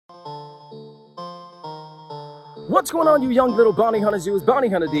What's going on, you young little bounty hunters? It's Bounty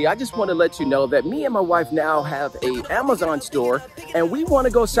Hunter D. I just want to let you know that me and my wife now have a Amazon store, and we want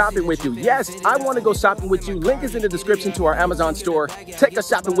to go shopping with you. Yes, I want to go shopping with you. Link is in the description to our Amazon store. Take us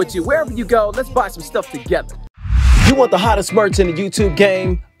shopping with you. Wherever you go, let's buy some stuff together. You want the hottest merch in the YouTube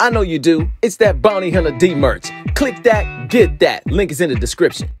game? I know you do. It's that Bounty Hunter D merch. Click that, get that. Link is in the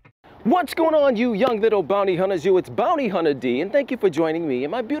description. What's going on, you young little bounty hunters? It's Bounty Hunter D, and thank you for joining me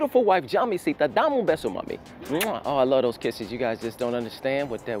and my beautiful wife, Jamisita. Dame un beso, mami. Oh, I love those kisses. You guys just don't understand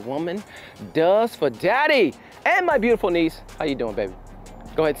what that woman does for daddy. And my beautiful niece. How you doing, baby?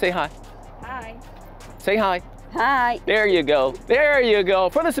 Go ahead, say hi. Hi. Say hi. Hi. There you go. There you go.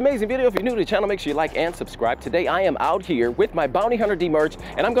 For this amazing video, if you're new to the channel, make sure you like and subscribe. Today, I am out here with my Bounty Hunter D merch,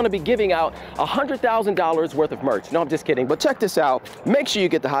 and I'm going to be giving out $100,000 worth of merch. No, I'm just kidding. But check this out. Make sure you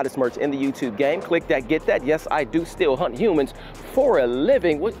get the hottest merch in the YouTube game. Click that, get that. Yes, I do still hunt humans for a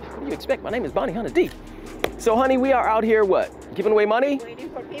living. What do you expect? My name is Bounty Hunter D. So, honey, we are out here, what? Giving away money? Waiting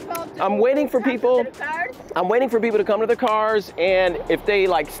for people. I'm waiting for people. I'm waiting for people to come to their cars, and if they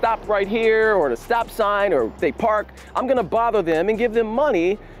like stop right here or the stop sign or they park, I'm gonna bother them and give them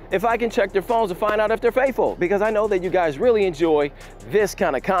money if I can check their phones to find out if they're faithful, because I know that you guys really enjoy this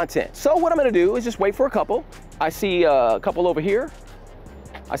kind of content. So what I'm gonna do is just wait for a couple. I see a couple over here.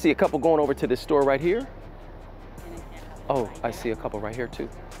 I see a couple going over to this store right here. Oh, I see a couple right here too.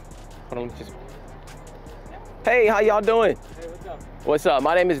 Hold on, let me just. Hey, how y'all doing? Hey, what's up? What's up?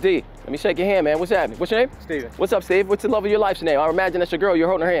 My name is D. Let me shake your hand, man. What's happening? What's your name? Steven. What's up, Steve? What's the love of your life's name? I imagine that's your girl. You're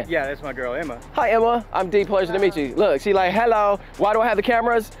holding her hand. Yeah, that's my girl, Emma. Hi, Emma. I'm D. Pleasure to meet you. Look, she like, hello. Why do I have the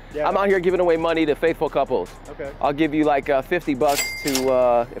cameras? Yeah. I'm out here giving away money to faithful couples. Okay. I'll give you like 50 bucks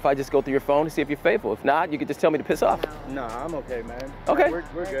to, if I just go through your phone to see if you're faithful. If not, you can just tell me to piss off. No, I'm okay, man. Okay. We're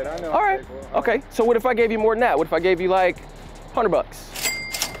good. I know. All right. Okay. So what if I gave you more than that? What if I gave you like 100 bucks?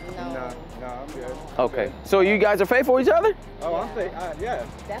 No, I'm good. Okay. So you guys are faithful to each other? Oh, I'm faithful. Yeah.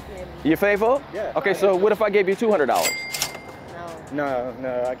 Definitely. You're faithful? Yeah. Okay, so what if I gave you $200?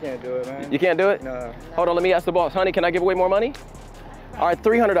 No, I can't do it, man. You can't do it? No. Hold on, let me ask the boss. Honey, can I give away more money? All right,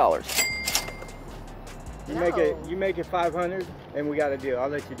 $300. You make it 500, and we got a deal. I'll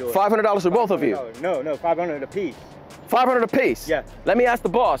let you do it. $500 for both of you? No, 500 a piece. 500 a piece? Yeah. Let me ask the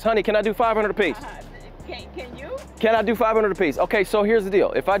boss. Honey, can I do 500 a piece? Can you? Can I do 500 a piece? Okay, so here's the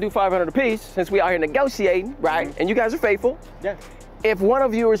deal. If I do 500 a piece, since we out here negotiating, right, and you guys are faithful, Yeah. if one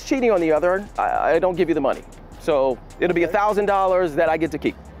of you is cheating on the other, I don't give you the money. So it'll be $1,000 that I get to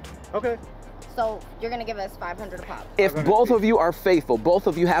keep. Okay. So you're gonna give us 500 a pop. If both of you are faithful, both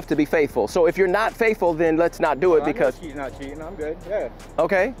of you have to be faithful. So if you're not faithful, then let's not do it because. She's not cheating. I'm good. Yeah.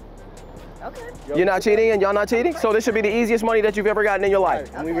 Okay. Okay. You're not cheating and y'all not cheating? So this should be the easiest money that you've ever gotten in your life.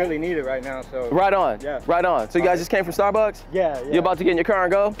 Right. And we really need it right now, so. Right on. Yeah. Right on. So you guys just came from Starbucks? Yeah. You're about to get in your car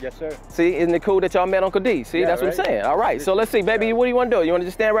and go? Yes, sir. See, isn't it cool that y'all met Uncle D? See, Yeah, that's what I'm right? saying. All right, so let's see, baby, what do you want to do? You want to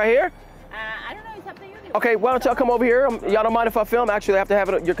just stand right here? I don't know. It's up to you. Okay, why don't y'all come over here? Y'all don't mind if I film? Actually, I have to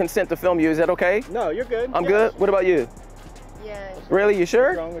have your consent to film you. Is that okay? No, you're good. I'm good? What about you? Yeah. Really? You sure?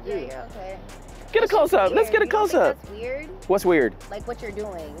 What's wrong with Yeah, you? you're okay. Get a close-up. Let's get a You don't think close-up. That's weird. What's weird? Like what you're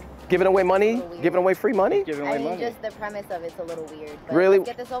doing. Giving away money? little weird. Giving away free money? Giving I away mean, money. just the premise of it's a little weird. But Really? Let's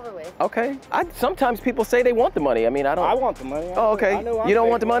get this over with. Okay. Sometimes people say they want the money. I mean, I don't. I want the money. Oh, okay. I know I'm You don't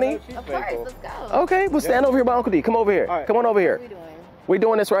want the faithful. I money? know she's Of course. faithful. Let's go. Okay, well stand over here by Uncle D. Come over here. All right. Come on over What here. are we doing? We're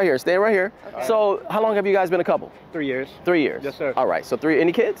doing this right here. Stay right here. Okay. So, how long have you guys been a couple? 3 years. 3 years. Yes, sir. All right. So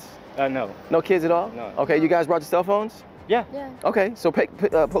Any kids? No. No kids at all? No. Okay. You guys brought your cell phones? Yeah. Yeah. Okay. So pull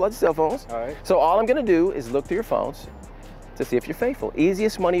out your cell phones. All right. So all I'm gonna do is look through your phones to see if you're faithful.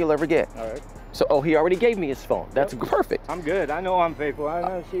 Easiest money you'll ever get. All right. So, he already gave me his phone. That's perfect. I'm good. I know I'm faithful. I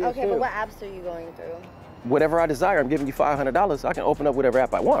know she is Okay, too. but what apps are you going through? Whatever I desire, I'm giving you $500. I can open up whatever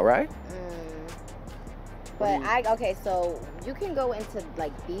app I want, right? But okay, so you can go into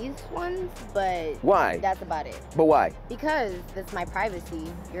like these ones, but Why? that's about it. But why? Because that's my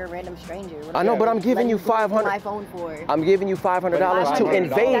privacy. You're a random stranger. What I am know, I but I'm giving you letting do $500. my phone for? I'm giving you $500 to $500.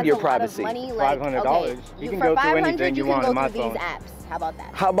 invade That's your a lot of privacy. money, like, $500. okay, You can for go through 500, anything you can want go on my through phone. these apps. How about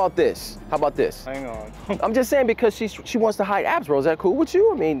that? How about this? How about this? Hang on. I'm just saying because she wants to hide apps, bro. Is that cool with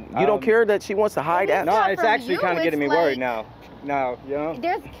you? I mean, you don't care that she wants to hide apps? No, not it's from actually you, kind of getting me it's worried like- now. Now, you know.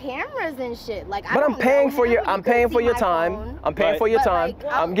 There's cameras and shit. Like, I But I'm don't paying know for him, your you I'm can paying see for your my time. phone. I'm paying for your But, time.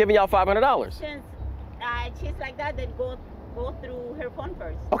 like, I'm giving y'all $500. Since she's like that, then go through her phone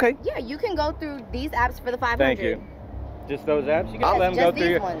first. Okay. Yeah, you can go through these apps for the 500. Thank you. Just those apps? You gotta Yes, let them just go through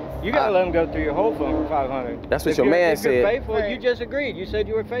these your. ones. You gotta let them go through your whole phone for 500. That's what If your you're- man if you're said. faithful, you Right. just agreed. You said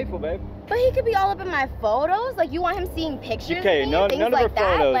you were faithful, babe. But he could be all up in my photos. Like, you want him seeing pictures Okay, of me, none things of like her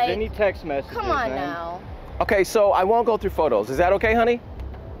that. photos, Like, any text messages. come on man. now. Okay, so I won't go through photos. Is that okay, honey?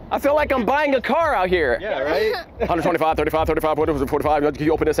 I feel like I'm buying a car out here. Yeah, right? 125, 35, 35, 45. Can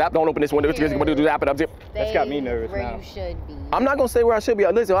you open this app? Don't open this one. Do the app. That's got me nervous where now. you should be. I'm not gonna say where I should be.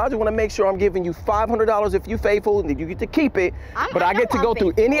 Listen, I just want to make sure I'm giving you $500 if you faithful, and you get to keep it. But I get to go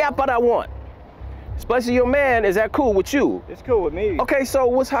through any app that I want. Especially your man. Is that cool with you? It's cool with me. Okay,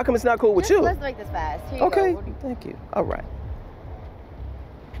 so how come it's not cool with you? Let's make this fast. Here you Okay, go. thank you. All right.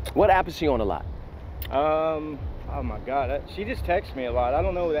 What app is she on a lot? Oh my God, she just texts me a lot. I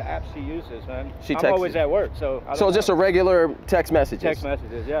don't know the app she uses, man. She I'm texts always you. at work, so I don't know. Just a regular text messages? Text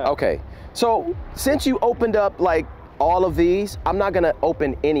messages, yeah. Okay, so since you opened up like all of these, I'm not gonna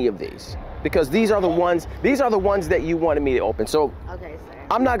open any of these because these are the ones that you wanted me to open. So Okay, sir.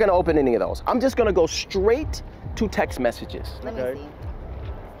 I'm not gonna open any of those. I'm just gonna go straight to text messages. Let me see.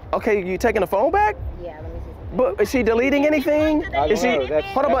 Okay, you taking the phone back? Yeah, let me see. But is she deleting anything? I Is she? don't know.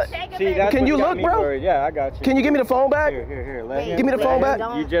 That's- Hold on, but See, that's Can what you got look, me bro? worried. Yeah, I got you. Can you give me the phone back? Here. Let Wait, him- Give me the let phone him- back.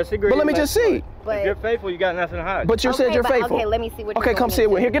 Don't- You just agreed. But let me just see. If you're faithful, you got nothing to hide. But you said Okay, you're but- faithful. okay, let me see what Okay, you're come going see it.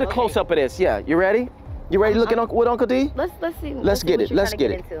 into. Here, get a Okay. close up of this. Yeah, you ready? You ready to look at with Uncle D? Let's see. Let's see get what it. you're Let's trying to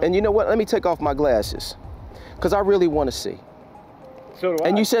get it. into. And you know what? Let me take off my glasses, cause I really want to see. So do I.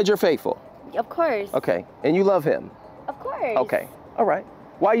 And you said you're faithful. Of course. Okay. And you love him. Of course. Okay. All right.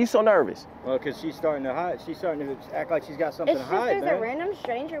 Why are you so nervous? Well, because she's starting to hide. She's starting to act like she's got something It's to just hide, there's man. a random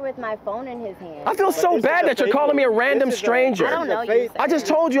stranger with my phone in his hand. I feel so this is bad a that you're faithful- calling me a random this is a- stranger. I don't know you. Faith- I just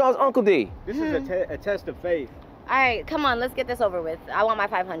told you I was Uncle D. This is a test of faith. All right, come on, let's get this over with. I want my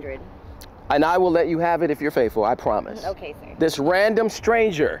 500. And I will let you have it if you're faithful. I promise. Okay, sir. This random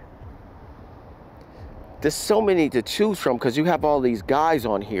stranger. There's so many to choose from because you have all these guys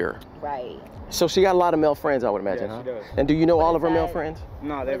on here. Right. So she got a lot of male friends, I would imagine, Yeah, huh? she does. And do you know all What of her is male that? friends?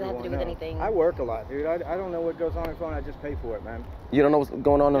 Not does it have to everyone. do with no. anything? I work a lot, dude. I don't know what goes on the phone. I just pay for it, man. You don't know what's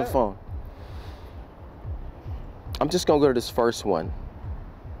going on the Yeah. phone? I'm just gonna go to this first one.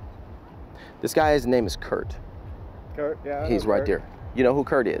 This guy, his name is Kurt. Kurt, yeah. I know He's right Kurt. there. You know who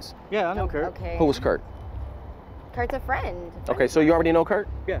Kurt is? Yeah, I know Kurt. Okay. Who was Kurt? Kurt's a friend. Okay, so you already know Kurt?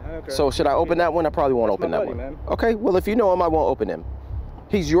 Yeah, I know Kurt. So should I open that one? I probably won't That's open my that buddy, one. man. Okay, well if you know him, I won't open him.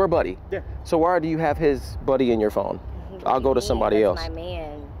 He's your buddy. Yeah. So why do you have his buddy in your phone? What I'll do go you to mean? somebody That's else. My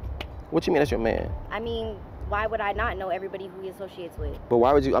man. What you mean that's your man? I mean, why would I not know everybody who he associates with? But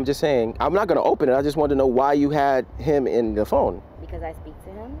why would you? I'm just saying, I'm not gonna open it. I just wanted to know why you had him in the phone. Because I speak to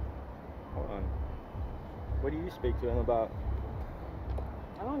him. Hold on. What do you speak to him about?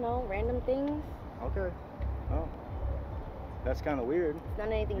 I don't know, random things. Okay. Oh. That's kind of weird. It's not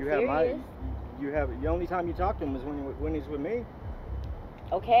anything You serious. have the only time you talk to him is when he's with me.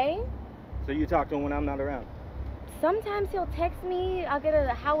 Okay. So you talk to him when I'm not around. Sometimes he'll text me. I'll get a,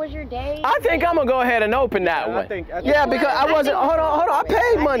 how was your day? I think I'm gonna go ahead and open that I one. think Yeah, know because what? I wasn't. I think- Hold on. I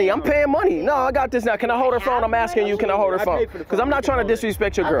paid money. I'm paying money. No, I got this now. Can I hold her phone? I'm asking you. Can I hold her I phone? paid for the Because phone. I'm not You can trying to hold it.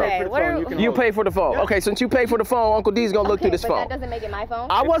 disrespect your girl. Okay, For the what phone, are- you can You hold it. paid for the phone. Yeah. Okay, since you paid for the phone, Uncle D's gonna look Okay, through this but phone. that doesn't make it my phone.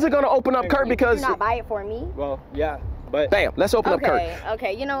 I wasn't gonna open up Kurt You- because. Did you not buy it for me? Well, yeah, but Bam. Let's open up Kurt. Okay,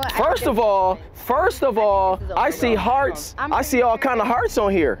 okay. You know what? First of all, I see hearts. I'm I see all pretty kind of hearts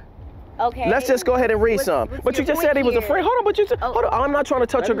on here. okay. Let's just go ahead and read What's- some. what's But you your just said he point was a friend. here? Hold on, but you said, Oh. hold on. I'm not trying to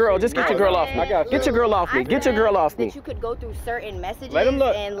touch your girl. Just get your girl off me. I got you. Get your girl off me. I Get your girl said off me. That you could go through certain messages Let him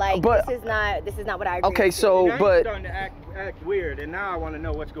look. and like But- this is not what I agree Okay, with. so- now but- you're starting to act weird, and now I want to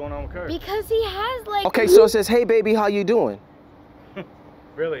know what's going on with Kurt. Because he has like Okay, so it says, hey baby, how you doing?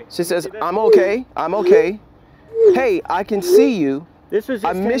 Really? She says, See that? I'm okay. I'm okay. Hey, I can see you. This was.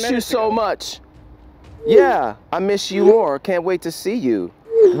 I just 10 miss you minutes so ago. much. Yeah, I miss you more. Can't wait to see you.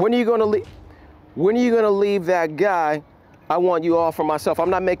 When are you gonna leave? When are you gonna leave that guy? I want you all for myself. I'm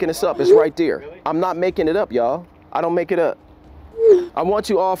not making this up. It's right there. Really? I'm not making it up, y'all. I don't make it up. I want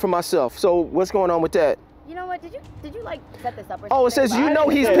you all for myself. So what's going on with that? You know what? Did you like set this up or Oh, it something? says you know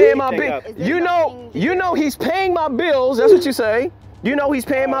didn't he's say paying my anything bill. up. Is this You know something- he's paying my bills. That's what you say. You know he's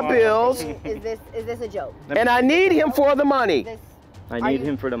paying my bills, Is this a joke? and I need him for the money. This I Are need you-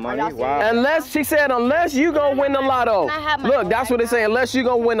 him for the are money. y'all Wow. serious? Unless she said, unless you gonna win the lotto. Can I have my Look, phone that's what right it's saying. now? Unless you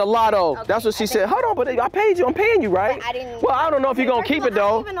gonna win the lotto. Okay, That's what she I said. think- Hold on, but I paid you. I'm paying you, right? But I didn't. Well, I don't know if you're gonna First keep of it all,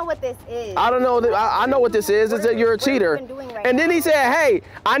 I though. don't even know what this is. I don't know. I know what this is. It's that you're a What have you cheater. been doing right And then now? he said, hey,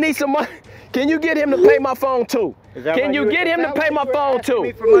 I need some money. Can you get him to pay my phone too? Is that Can why you were- get is him to that pay why my you were phone asking too?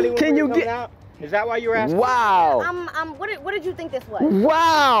 me for money when Can we you were coming get? out? Is that why you were asking? Wow. What did you think this was?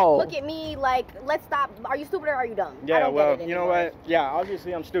 Wow. Look at me like, let's stop. Are you stupid or are you dumb? I Yeah, don't well, get it you know anymore. what? Yeah,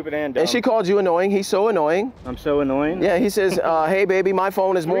 obviously I'm stupid and dumb. And she called you annoying. He's so annoying. I'm so annoying. Yeah, he says, hey baby, my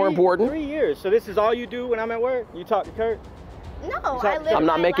phone is more important. 3 years. So this is all you do when I'm at work? You talk to Kurt? No, So- I live I'm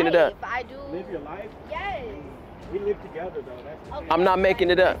not my making it life. up. I do. Live your life? Yes. We live together though. That's the thing. I'm not making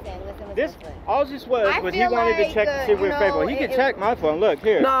it up. This all this was I he feel wanted to like, check to see if we're faithful. He can check my phone. Look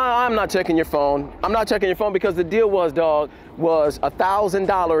here. No, I'm not checking your phone. I'm not checking your phone because the deal was, dog, was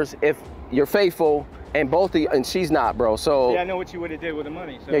 $1,000 if you're faithful and both of you, and she's not, bro. So yeah, I know what you would have did with the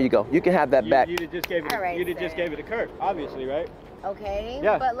money. So there you go. You can have that back. You'd have just gave it. All right, You'd have just gave it to Kirk, obviously, right? Okay.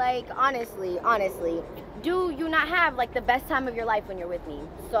 Yeah. But like, honestly, do you not have like the best time of your life when you're with me?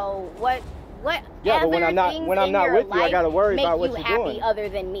 So what? Yeah, but when I'm not with you, I gotta worry about what you're you're happy doing. other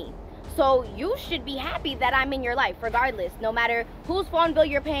than me. So you should be happy that I'm in your life, regardless. No matter whose phone bill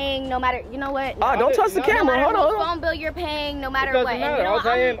you're paying, no matter, you know what? Oh, don't touch the camera. No Hold matter on. whose phone bill you're paying, no matter doesn't what. And matter. you know, All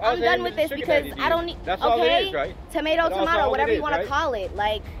I am I'm done with is this sugar because daddy to I you. don't need. That's all it okay, is, right? tomato, That's all tomato, it whatever is, you want right? to call it,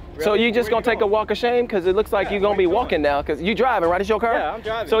 like. So you just gonna take a walk of shame? Cause it looks like you're gonna be walking now. Cause you driving, right? It's your car. Yeah, I'm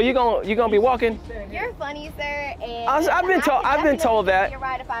driving. So you gonna be walking? You're funny, sir. And I've been told that.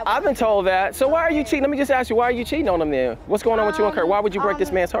 I've been told that. So why are you cheating? Let me just ask you, why are you cheating on him then? What's going on with you and Kurt? Why would you break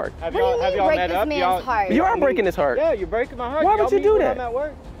this man's heart? Have What do you mean y'all break met this up? man's heart? You are breaking his heart. Yeah, you're breaking my heart. Why would you do that? I'm at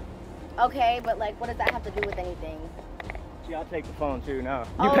work. Okay, but like, what does that have to do with anything? See, I'll take the phone too now.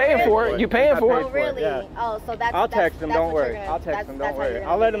 You Oh, paying for really? it? You paying for Oh, it? really? Yeah. Oh, so that's. I'll text him. that's Don't what you're worry. gonna I'll do. text him. That's Don't how you're worry.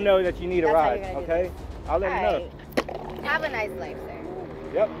 gonna I'll do let him it. know that you need a That's how ride. you're gonna do Okay? this. I'll let him know. Alright. Have a nice life, sir.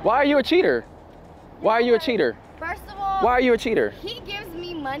 Yep. Why are you a cheater? Why are you a cheater? First of all, Why are you a cheater? he gives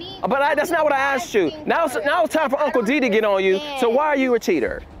me money. But that's not what I asked you. Now it's time for Uncle D to get on you. So why are you a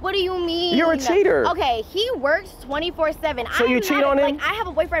cheater? What do you mean? You're a cheater. Okay, he works 24/7. So you cheat on him? Like, I have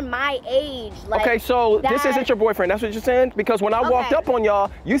a boyfriend my age. Like, Okay, so this isn't your boyfriend. That's what you're saying? Because when I walked Okay. up on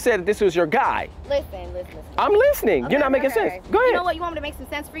y'all, you said that this was your guy. Listen. I'm listening. Okay, You're not making okay. sense. Go ahead. You know what? You want me to make some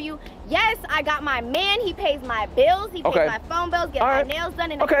sense for you? Yes, I got my man. He pays my bills. He pays Okay. my phone bills, get All my right. nails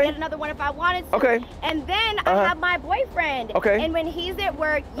done, and Okay. I can get another one if I wanted to. Okay. And then Uh-huh. I have my boyfriend. Okay. And when he's at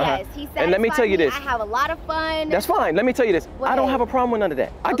work, Uh-huh. yes, he satisfies And let me tell you me. this. I have a lot of fun. That's fine. Let me tell you this. I don't Okay. have a problem with none of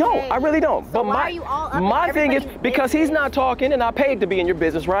that. I Okay. don't. I really don't. So But why my are you all up in my thing is everybody's because he's business? not talking and I paid to be in your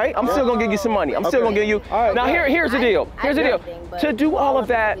business, right? I'm still gonna give you some money. I'm still Okay. gonna give you. All right, Now yeah. here's the deal. Here's the I deal. do everything, but To do all of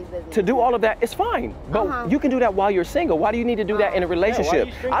that, everybody's business. it's fine. But Uh-huh. you can do that while you're single. Why do you need to do that in a relationship?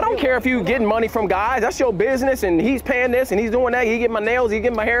 you string I don't it care up? if you getting money from guys. That's your business, and he's paying this, and he's doing that. He getting my nails, he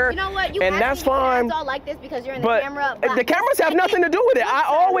getting my hair, You know what? You and asked that's me, fine. It's all like this because you're in the But camera. the cameras have nothing to do with it. I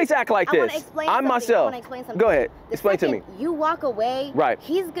always act like I wanna this. explain I'm something. I myself. wanna explain something. Go ahead. The Explain to me. second you walk away, Right.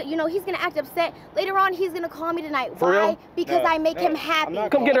 He's gonna act upset. Later on, he's gonna call me tonight. For Why? real? Because No, I make no, him I'm happy.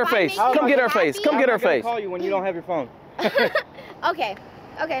 not Come get her If I face. make Come him get her face. happy- Come get her I'm not gonna face. call you when you don't have your phone. Okay.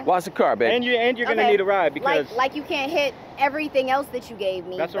 Watch the car, baby. And you're gonna Okay. need a ride because like you can't hit everything else that you gave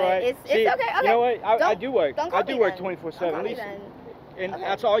me. that's but all right. It's See, okay. Okay. You know what? I Don't- do work. don't I call do me work then. 24/7. Don't At call me least, then. and Okay.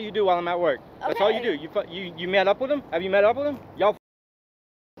 that's all you do while I'm at work. That's all you Okay. do. You met up with him? Have you met up with him? Y'all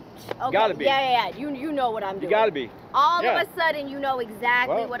Okay. gotta be. Yeah. You know what I'm doing. You gotta be. All Yeah. of a sudden, you know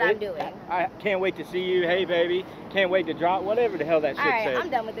exactly Well, what I'm doing. I can't wait to see you. Hey, baby. Can't wait to drop whatever the hell that shit All right, says. I'm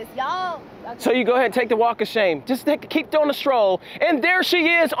done with this, y'all. Okay. So you go ahead and take the walk of shame. Just keep on the stroll. And there she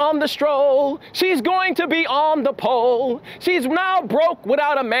is on the stroll. She's going to be on the pole. She's now broke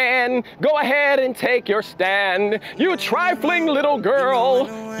without a man. Go ahead and take your stand. You trifling little girl.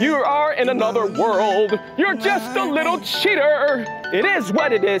 You are in another world. You're just a little cheater. It is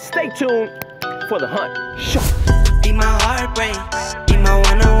what it is. Stay tuned for the hunt. Sure. Be my heartbreak, be my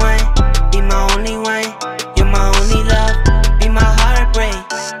one-on-one, be my only one, you're my only love. Be my heartbreak,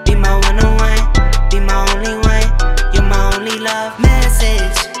 be my one-on-one, be my only one, you're my only love.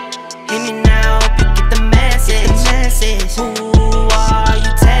 Message, hit me now.